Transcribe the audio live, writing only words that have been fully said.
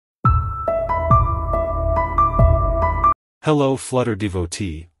Hello Flutter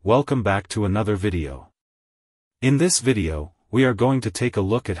devotee, welcome back to another video. In this video, we are going to take a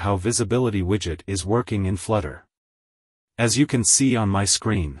look at how Visibility Widget is working in Flutter. As you can see on my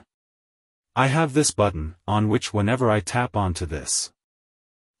screen, I have this button, on which whenever I tap onto this,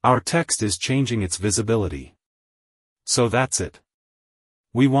 our text is changing its visibility. So that's it.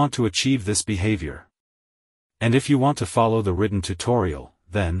 We want to achieve this behavior. And if you want to follow the written tutorial,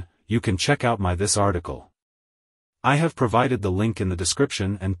 then, you can check out this article. I have provided the link in the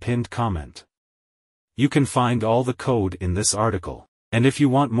description and pinned comment. You can find all the code in this article, and if you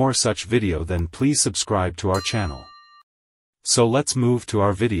want more such video then please subscribe to our channel. So let's move to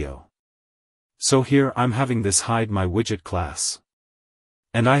our video. So here I'm having this hide my widget class.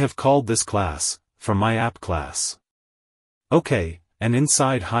 And I have called this class, from my app class. Okay, and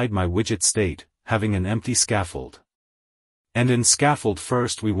inside hide my widget state, having an empty scaffold. And in scaffold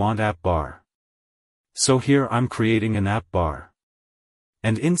first we want app bar. So here I'm creating an app bar.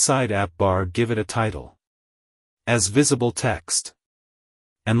 And inside app bar give it a title. As visible text.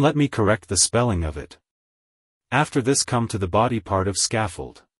 And let me correct the spelling of it. After this come to the body part of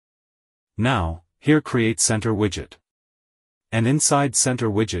scaffold. Now, here create center widget. And inside center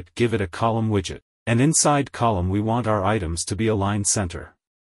widget give it a column widget. And inside column we want our items to be aligned center.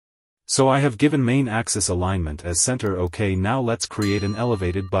 So I have given main axis alignment as center. Okay, now let's create an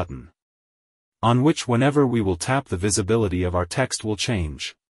elevated button, on which whenever we will tap the visibility of our text will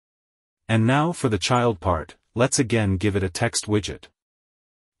change. And now for the child part, let's again give it a text widget.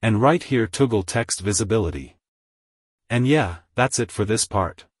 And right here toggle text visibility. And yeah, that's it for this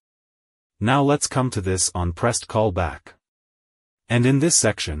part. Now let's come to this on pressed callback. And in this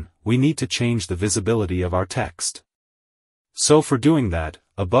section, we need to change the visibility of our text. So for doing that,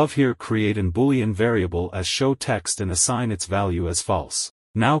 above here create an Boolean variable as show text and assign its value as false.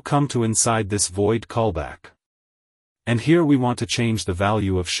 Now come to inside this void callback. And here we want to change the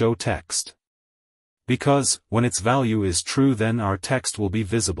value of show text. Because, when its value is true then our text will be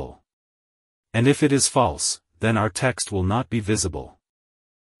visible. And if it is false, then our text will not be visible.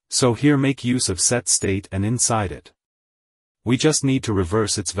 So here make use of set state and inside it, we just need to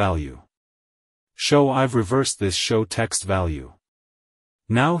reverse its value. Show I've reversed this show text value.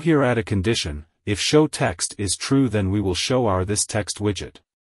 Now here add a condition. If show text is true then we will show our this text widget.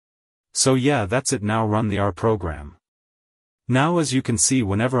 So yeah, that's it. Now run our program. Now as you can see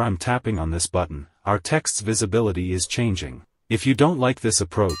whenever I'm tapping on this button, our text's visibility is changing. If you don't like this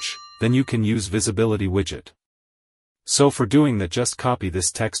approach, then you can use Visibility Widget. So for doing that just copy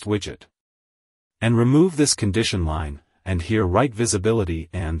this text widget. And remove this condition line, and here write visibility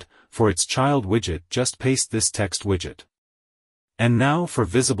and, for its child widget just paste this text widget. And now for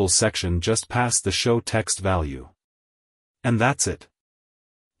visible section just pass the show text value. And that's it.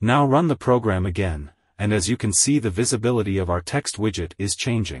 Now run the program again, and as you can see the visibility of our text widget is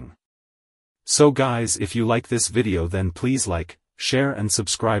changing. So guys, if you like this video then please like, share and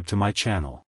subscribe to my channel.